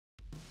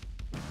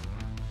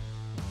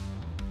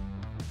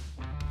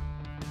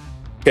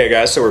Okay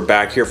guys, so we're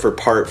back here for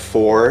part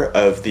 4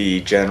 of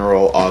the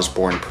general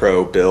Osborn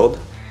Pro build,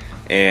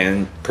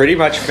 and pretty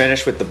much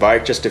finished with the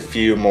bike, just a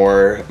few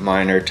more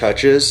minor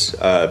touches,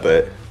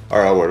 but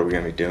RL, what are we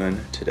going to be doing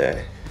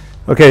today?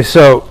 Okay,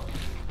 so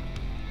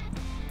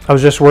I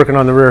was just working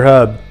on the rear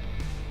hub,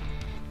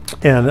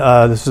 and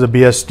this is a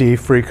BSD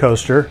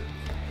Freecoaster,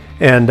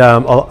 and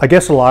I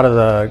guess a lot of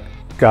the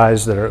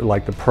guys that are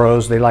like the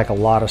pros, they like a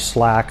lot of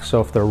slack, so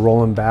if they're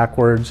rolling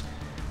backwards,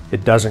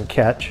 it doesn't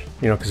catch,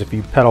 you know, because if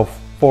you pedal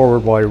forward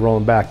while you're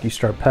rolling back, you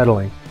start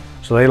pedaling.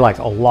 So they like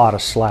a lot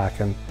of slack,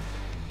 and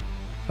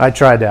I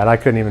tried that. I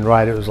couldn't even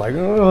ride it. It was like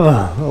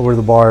over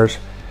the bars.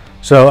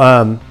 So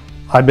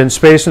I've been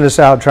spacing this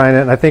out, trying it,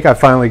 and I think I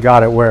finally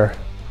got it where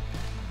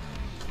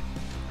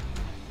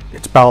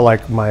it's about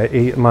like my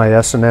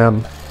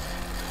S&M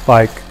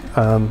bike,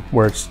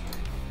 where it's,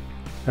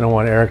 I don't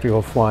want Eric to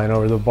go flying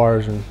over the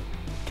bars and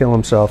kill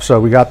himself. So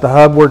we got the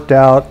hub worked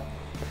out,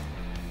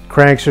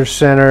 cranks are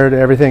centered,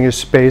 everything is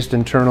spaced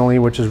internally,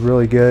 which is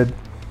really good.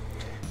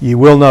 You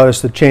will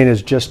notice the chain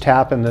is just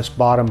tapping this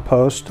bottom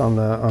post on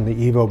the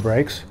Evo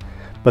brakes,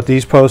 but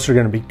these posts are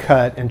going to be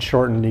cut and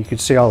shortened. You can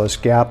see all this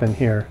gap in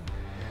here.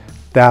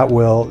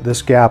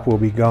 This gap will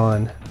be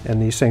gone,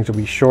 and these things will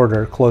be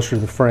shorter, closer to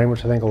the frame,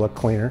 which I think will look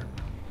cleaner.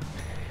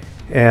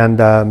 And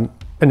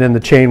then the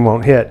chain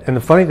won't hit. And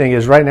the funny thing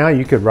is, right now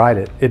you could ride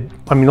it.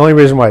 I mean, the only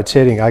reason why it's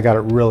hitting, I got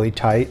it really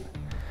tight,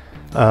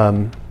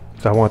 so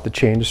I want the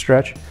chain to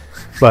stretch.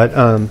 But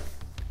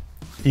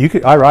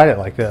I ride it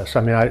like this.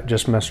 I mean, I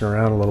just messing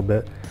around a little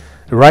bit.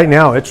 Right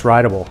now it's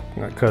rideable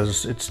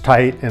because it's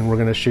tight, and we're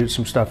going to shoot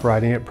some stuff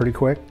riding it pretty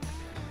quick.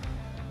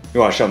 You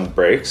want to show them the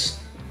brakes?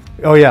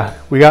 Oh yeah,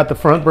 we got the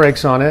front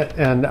brakes on it,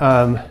 and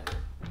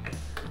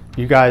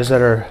you guys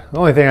the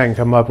only thing I can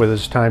come up with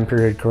is time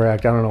period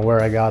correct. I don't know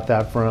where I got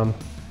that from.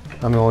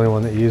 I'm the only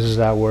one that uses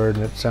that word,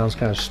 and it sounds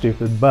kind of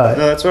stupid, but...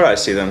 No, that's what I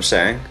see them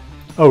saying.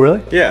 Oh,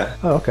 really? Yeah.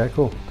 Oh, okay,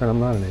 cool. Then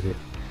I'm not an idiot.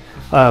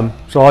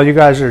 So all you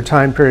guys that are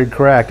time period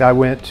correct, I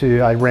ran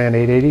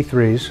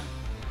 883s,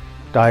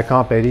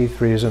 Diacomp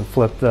 883s, and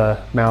flipped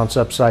the mounts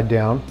upside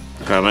down.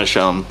 Okay, I'm going to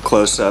show them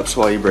close-ups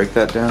while you break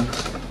that down.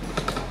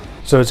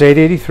 So it's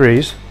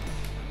 883s,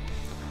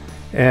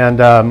 and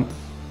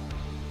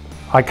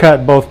I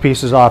cut both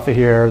pieces off of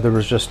here. There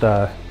was just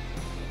a,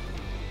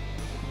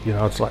 you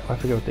know, it's like, I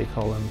forget what they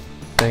call them,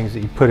 things that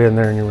you put in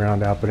there and you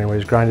round out, but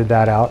anyways, grinded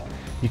that out.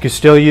 You can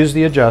still use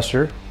the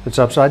adjuster. It's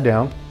upside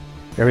down.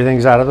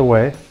 Everything's out of the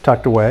way,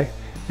 tucked away.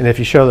 And if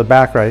you show the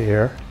back right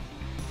here,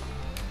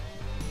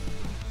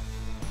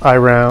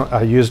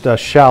 I used a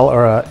shell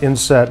or a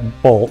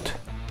inset bolt,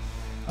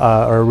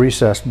 or a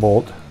recessed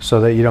bolt,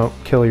 so that you don't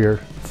kill your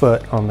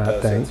foot on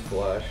that thing. So it's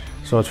flush.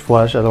 So it's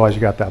flush, otherwise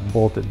you got that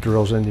bolt that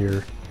drills into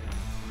your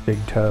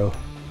big toe.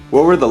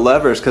 What were the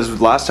levers?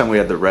 Because last time we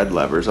had the red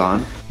levers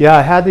on. Yeah,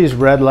 I had these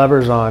red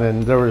levers on,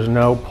 and there was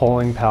no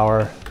pulling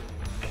power.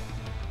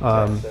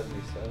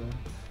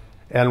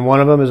 And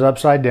one of them is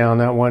upside down.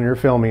 That one you're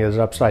filming is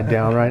upside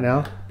down right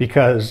now,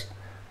 because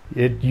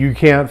you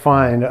can't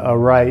find a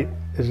right.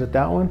 Is it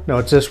that one? No,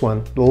 it's this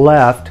one. The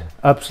left,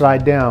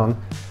 upside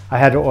down, I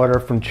had to order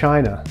from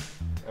China.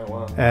 Oh,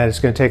 wow. And it's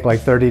going to take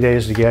like 30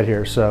 days to get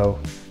here, so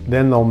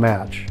then they'll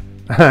match.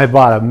 I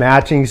bought a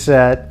matching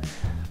set,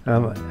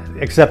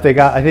 except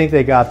I think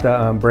they got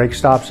the brake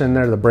stops in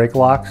there, the brake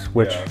locks,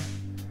 which yeah,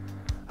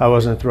 I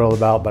wasn't thrilled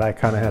about, but I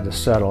kind of had to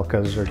settle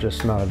because they're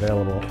just not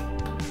available.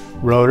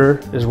 Rotor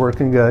is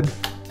working good.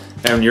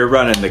 And you're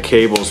running the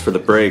cables for the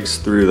brakes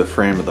through the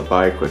frame of the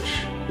bike, which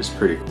is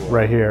pretty cool.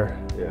 Right here.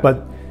 Yeah.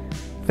 But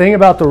thing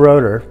about the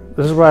rotor,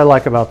 this is what I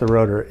like about the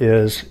rotor,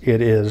 is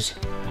it is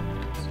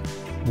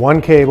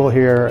one cable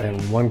here and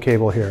one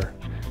cable here.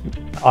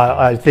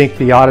 I think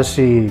the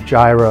Odyssey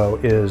Gyro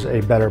is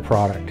a better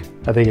product.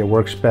 I think it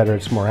works better,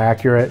 it's more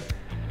accurate,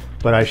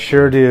 but I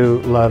sure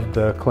do love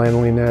the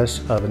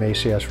cleanliness of an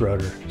ACS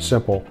rotor.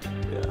 Simple.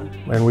 Yeah.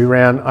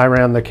 And I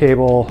ran the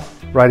cable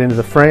right into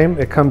the frame.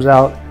 It comes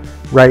out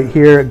right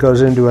here. It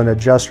goes into an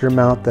adjuster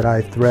mount that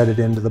I threaded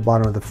into the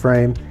bottom of the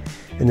frame.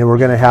 And then we're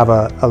going to have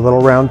a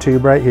little round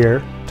tube right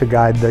here to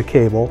guide the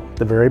cable,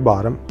 the very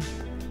bottom,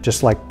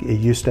 just like it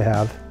used to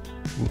have,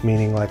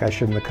 meaning like I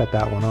shouldn't have cut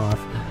that one off.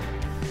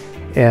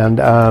 And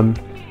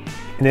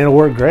it'll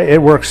work great.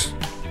 It works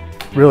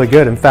really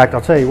good. In fact, I'll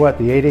tell you what,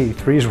 the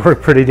 883s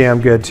work pretty damn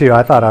good too.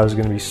 I thought I was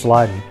going to be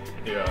sliding.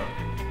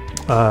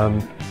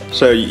 Yeah.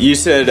 So you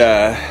said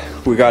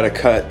we got to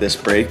cut this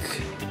brake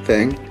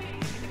thing?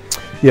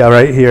 Yeah,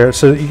 right here.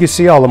 So you can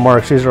see all the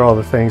marks. These are all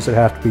the things that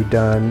have to be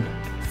done.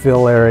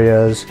 Fill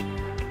areas.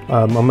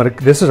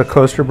 This is a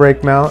coaster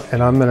brake mount,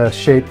 and I'm going to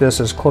shape this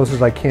as close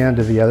as I can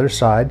to the other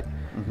side,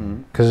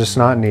 because it's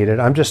not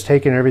needed. I'm just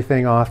taking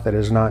everything off that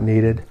is not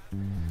needed.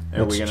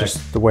 It's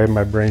just the way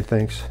my brain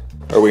thinks.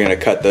 Are we going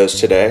to cut those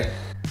today?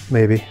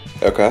 Maybe.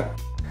 Okay.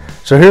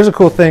 So here's a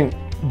cool thing.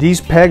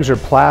 These pegs are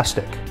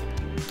plastic.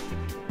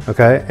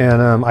 Okay,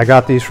 and I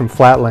got these from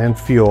Flatland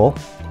Fuel.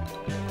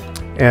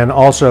 And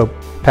also,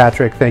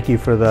 Patrick, thank you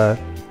for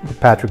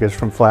Patrick is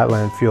from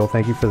Flatland Fuel.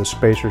 Thank you for the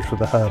spacers for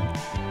the hub.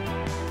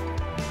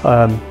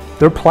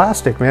 they're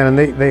plastic, man, and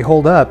they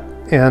hold up,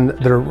 and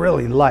they're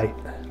really light.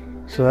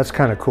 So that's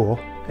kind of cool.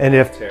 And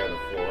if tear the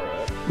floor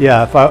up.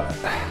 Yeah, if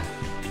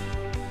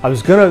I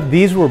was gonna,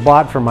 these were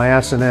bought for my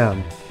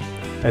S&M.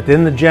 And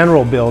then the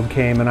general build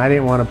came, and I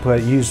didn't want to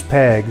put used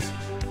pegs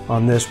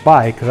on this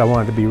bike because I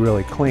wanted it to be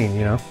really clean,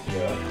 you know?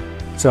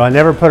 Yeah. So I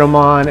never put them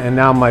on, and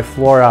now my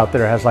floor out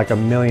there has like a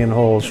million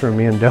holes from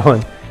me and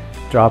Dylan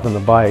dropping the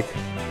bike.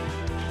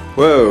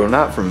 Whoa,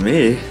 not from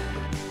me.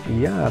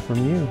 Yeah,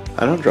 from you.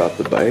 I don't drop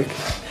the bike.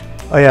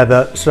 Oh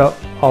yeah, so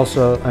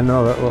also, I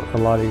know that a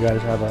lot of you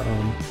guys have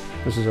a,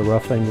 this is a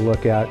rough thing to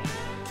look at.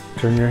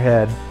 Turn your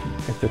head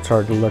if it's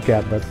hard to look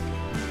at, but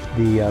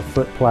the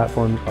foot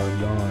platforms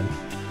are gone.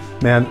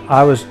 Man,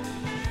 I was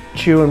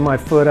chewing my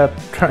foot up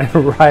trying to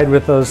ride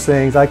with those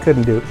things. I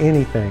couldn't do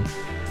anything.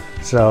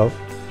 So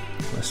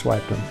I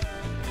swiped them.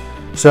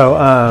 So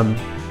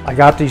I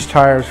got these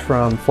tires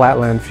from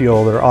Flatland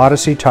Fuel. They're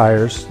Odyssey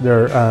tires.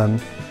 They're a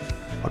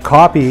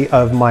copy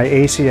of my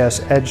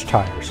ACS Edge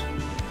tires.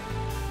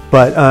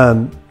 But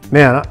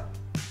man,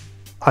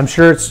 I'm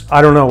sure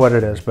I don't know what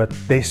it is, but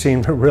they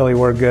seem to really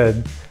work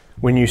good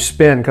when you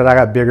spin, because I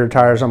got bigger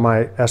tires on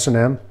my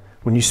S&M.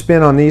 When you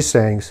spin on these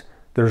things,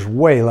 there's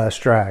way less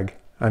drag.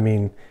 I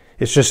mean,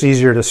 it's just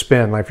easier to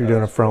spin, like if you're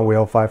doing a front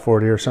wheel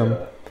 540 or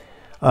something.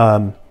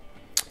 Yeah.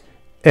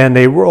 And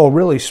they roll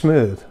really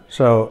smooth.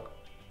 So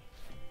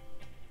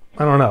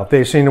I don't know,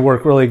 they seem to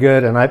work really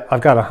good. And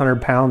I've got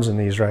 100 pounds in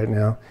these right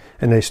now,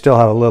 and they still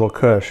have a little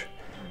cush.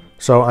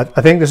 So I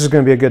think this is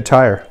going to be a good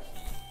tire.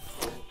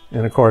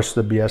 And of course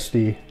the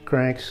BSD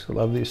cranks, I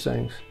love these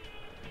things.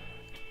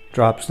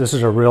 Drops, this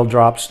is a real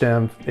drop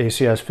stem,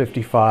 ACS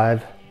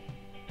 55.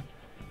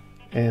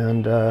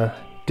 And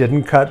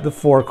didn't cut the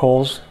fork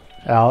holes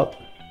out.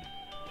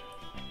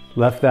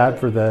 Left that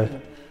for the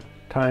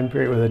time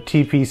period with a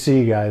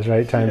TPC, guys,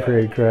 right? Time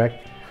period,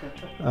 correct?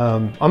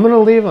 I'm gonna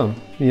leave them.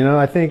 You know,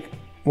 I think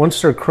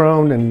once they're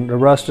chromed and the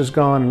rust is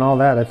gone and all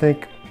that, I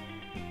think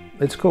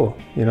it's cool.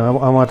 You know,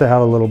 I want to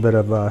have a little bit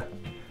of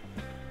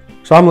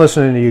so I'm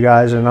listening to you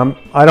guys, and I'm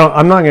not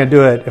gonna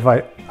do it if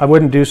I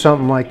wouldn't do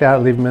something like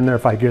that, leave them in there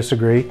if I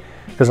disagree,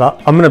 because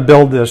I'm gonna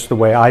build this the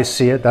way I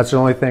see it. That's the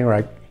only thing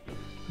where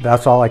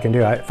that's all I can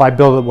do. If I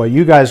build it what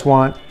you guys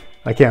want,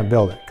 I can't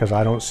build it because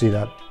I don't see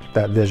that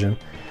vision.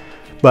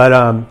 But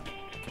I'm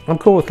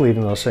cool with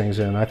leaving those things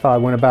in. I thought I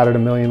went about it a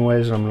million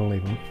ways, and I'm going to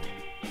leave them.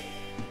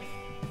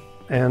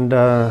 And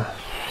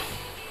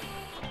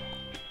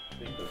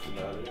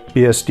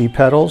BSD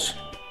pedals,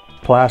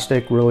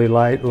 plastic, really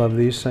light. Love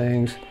these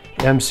things.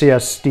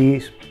 MCS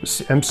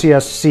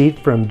seat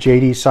from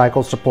JD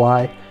Cycle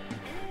Supply.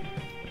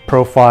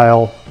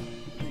 Profile.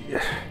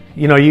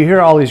 You know, you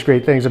hear all these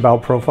great things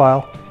about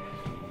Profile.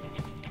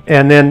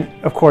 And then,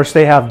 of course,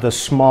 they have the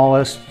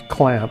smallest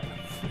clamp.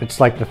 It's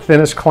like the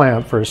thinnest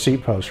clamp for a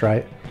seat post,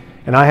 right?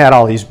 And I had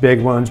all these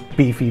big ones,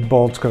 beefy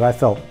bolts, because I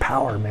felt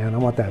power, man. I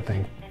want that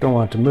thing. Don't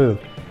want it to move.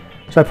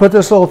 So I put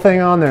this little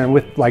thing on there, and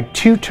with like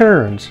 2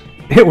 turns,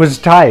 it was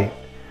tight.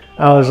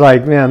 I was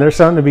like, man, there's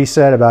something to be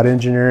said about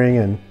engineering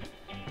and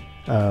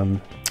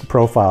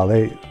Profile.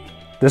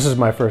 This is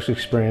my first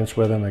experience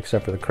with them,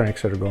 except for the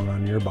cranks that are going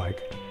on your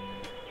bike.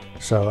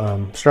 So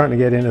I'm starting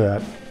to get into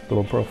that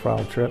little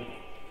Profile trip.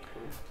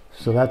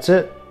 So that's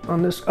it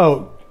on this.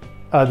 Oh,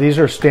 these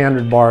are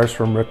standard bars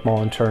from Rick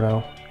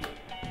Molinterno.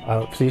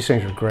 These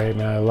things are great,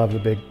 man. I love the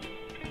big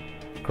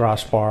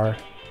crossbar,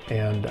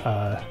 and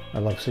I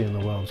love seeing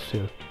the welds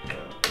too.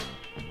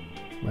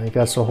 I think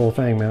that's the whole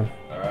thing, man.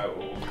 All right.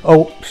 Well.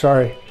 Oh,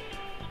 sorry.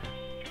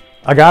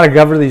 I gotta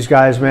cover these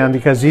guys, man,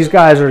 because these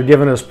guys are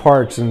giving us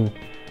parts, and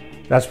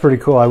that's pretty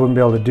cool. I wouldn't be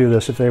able to do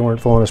this if they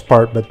weren't pulling us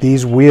apart. But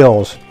these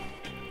wheels,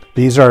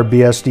 these are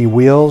BSD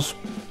wheels,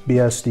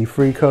 BSD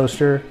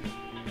Freecoaster.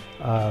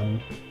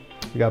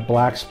 We got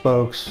black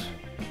spokes,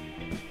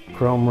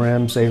 chrome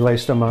rims. They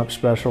laced them up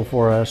special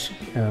for us,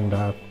 and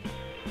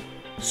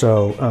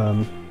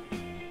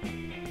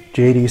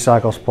JD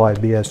Cycle Supply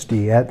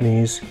BSD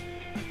Etnies.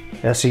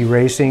 SE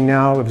Racing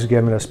now is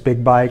giving us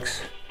big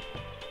bikes.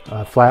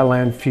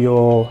 Flatland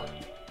Fuel.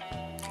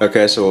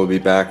 Okay, so we'll be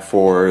back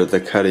for the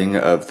cutting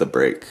of the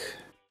brake.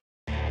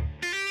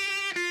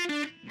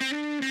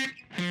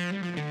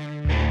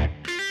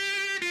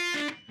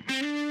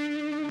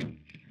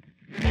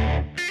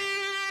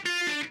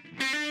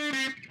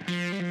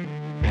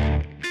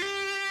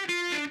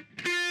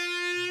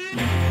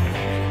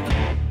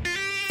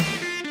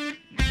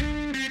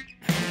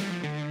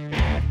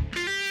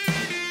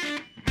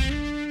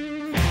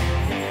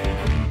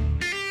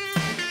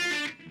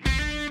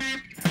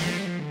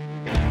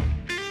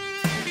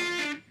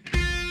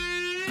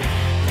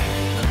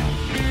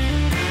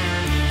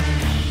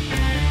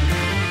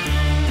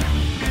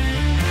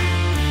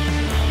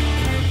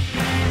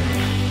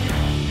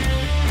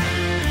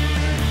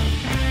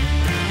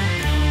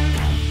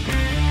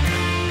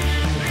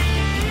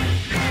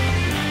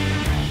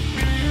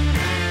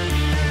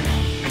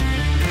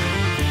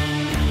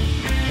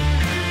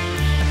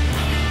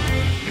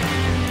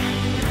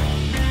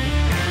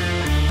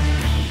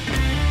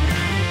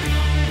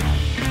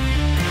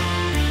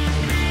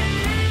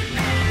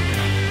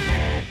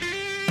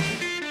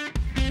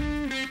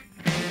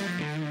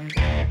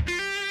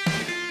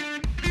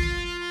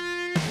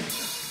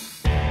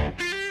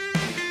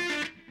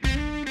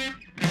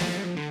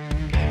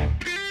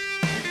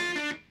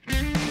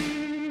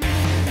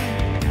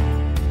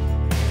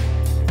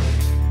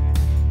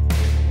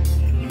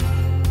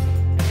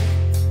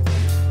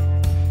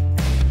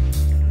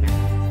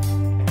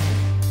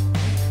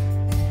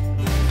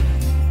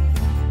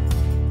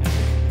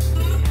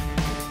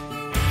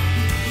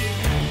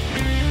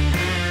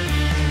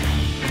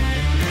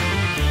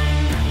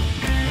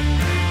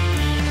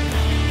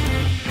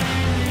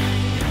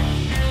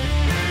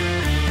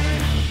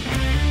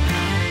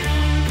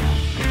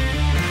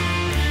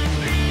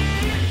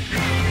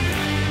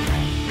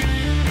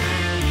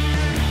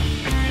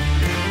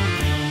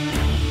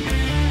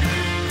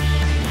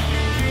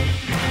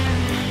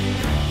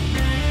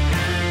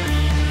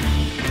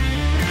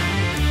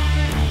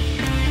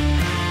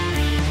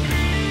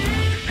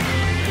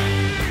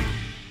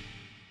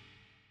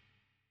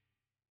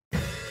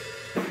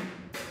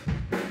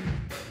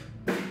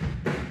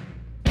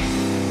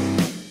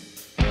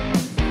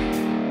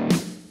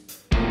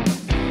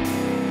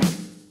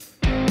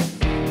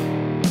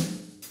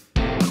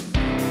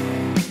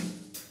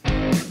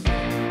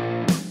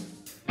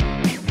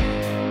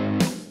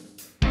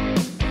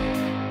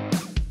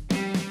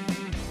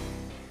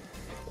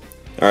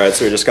 All right,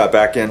 so we just got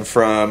back in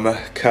from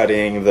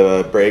cutting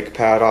the brake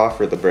pad off,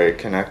 or the brake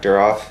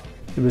connector off.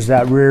 It was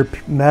that rear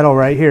metal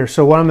right here.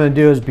 So what I'm going to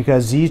do is,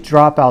 because these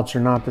dropouts are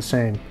not the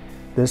same,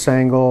 this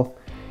angle,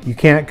 you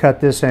can't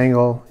cut this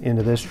angle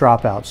into this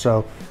dropout.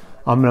 So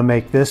I'm going to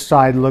make this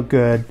side look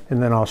good,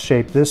 and then I'll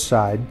shape this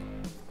side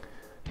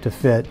to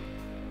fit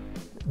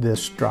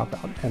this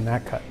dropout and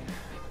that cut.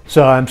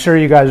 So I'm sure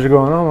you guys are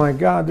going, oh my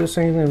God, this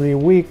thing's going to be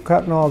weak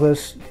cutting all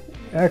this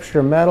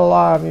extra metal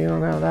off. You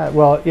don't have that.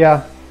 Well,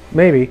 yeah.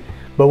 Maybe,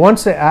 but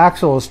once the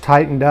axle is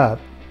tightened up,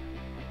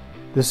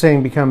 this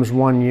thing becomes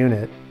one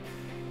unit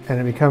and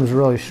it becomes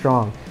really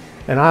strong.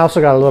 And I also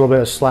got a little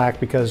bit of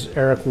slack because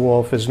Eric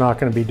Wolf is not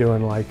going to be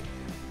doing like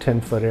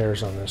 10-foot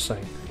airs on this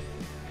thing.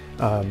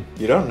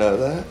 You don't know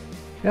that?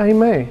 Yeah, he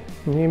may.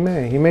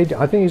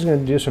 I think he's going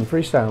to do some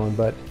freestyling,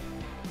 but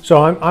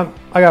so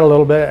I got a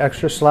little bit of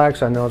extra slack.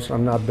 So I know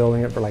I'm not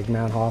building it for like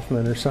Matt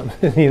Hoffman or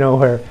something, you know,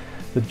 where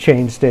the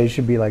chain stay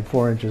should be like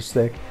 4 inches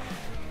thick.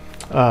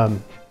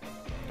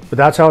 But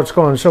that's how it's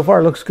going. So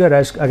far it looks good.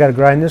 I got to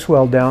grind this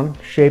weld down,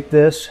 shape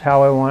this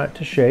how I want it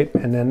to shape,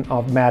 and then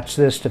I'll match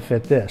this to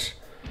fit this.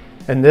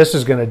 And this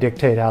is going to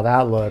dictate how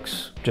that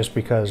looks just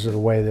because of the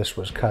way this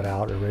was cut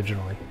out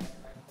originally.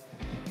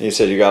 You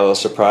said you got a little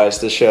surprise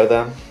to show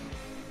them?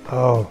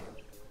 Oh.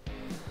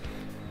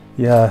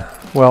 Yeah.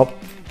 Well,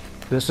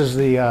 this is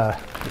the,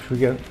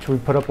 should we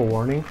put up a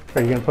warning?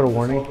 Are you going to put a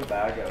warning? Hold the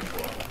bag up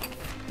for them.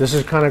 This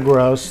is kind of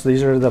gross.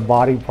 These are the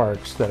body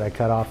parts that I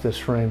cut off this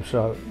frame.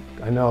 So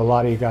I know a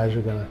lot of you guys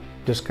are going to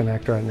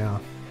disconnect right now.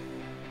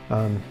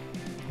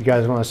 You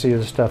guys want to see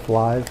this stuff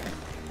live?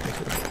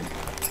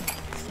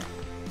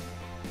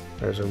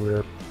 There's a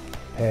rear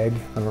peg.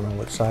 I don't know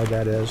what side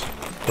that is.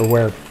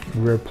 The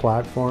rear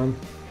platform.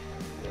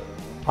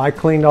 I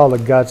cleaned all the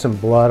guts and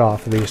blood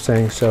off of these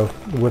things so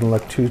it wouldn't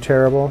look too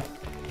terrible.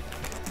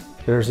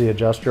 There's the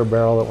adjuster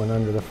barrel that went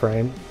under the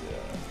frame.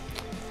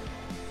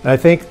 And I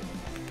think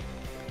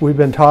we've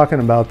been talking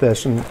about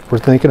this, and we're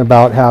thinking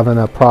about having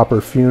a proper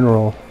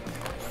funeral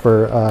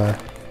for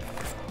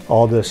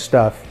all this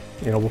stuff.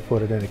 You know, we'll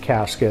put it in a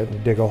casket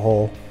and dig a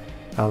hole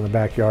out in the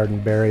backyard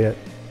and bury it.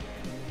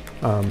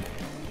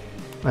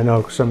 I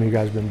know some of you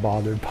guys have been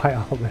bothered by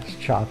all this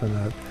chopping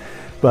up.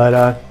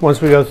 But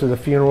once we go through the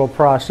funeral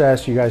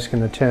process, you guys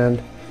can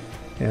attend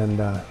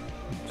and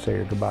say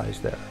your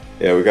goodbyes there.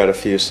 Yeah, we got a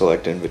few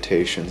select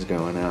invitations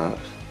going out.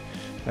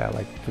 Yeah,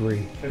 like 3.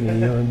 Me,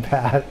 you, and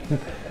Pat.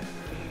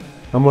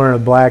 I'm wearing a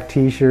black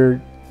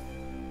t-shirt,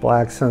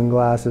 black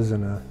sunglasses,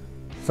 and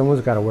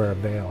someone's got to wear a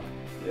veil.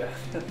 Yeah.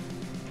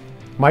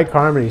 Mike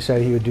Carmody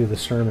said he would do the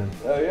sermon.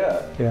 Oh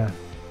yeah. Yeah.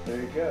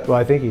 There you go. Well,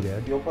 I think he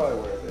did. You'll probably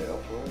wear a veil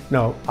for it.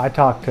 No, I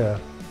talked to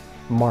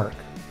Mark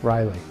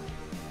Riley.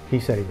 He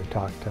said he would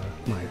talk to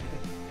Mike.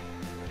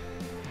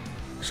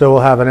 So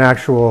we'll have an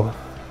actual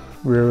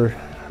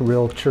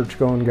real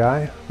church-going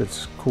guy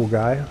that's a cool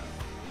guy.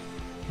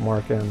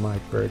 Mark and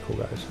Mike, very cool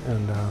guys.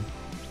 And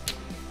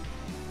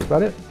that's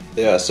about it.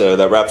 Yeah, so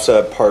that wraps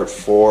up part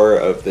 4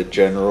 of the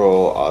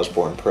general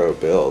Osborn Pro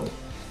build.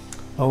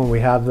 Oh, and we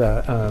have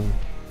the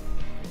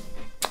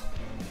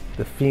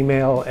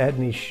female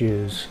Etnies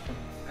shoes.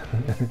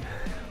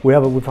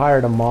 We've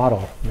hired a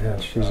model. Yeah,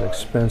 she's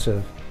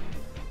expensive,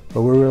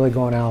 but we're really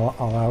going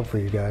all out for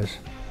you guys.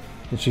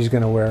 And she's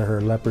going to wear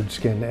her leopard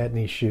skin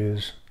Etnies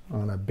shoes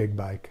on a big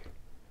bike.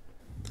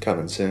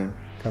 Coming soon.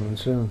 Coming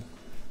soon.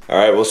 All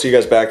right, we'll see you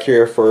guys back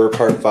here for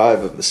part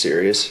 5 of the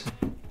series.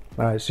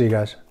 All right, see you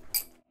guys.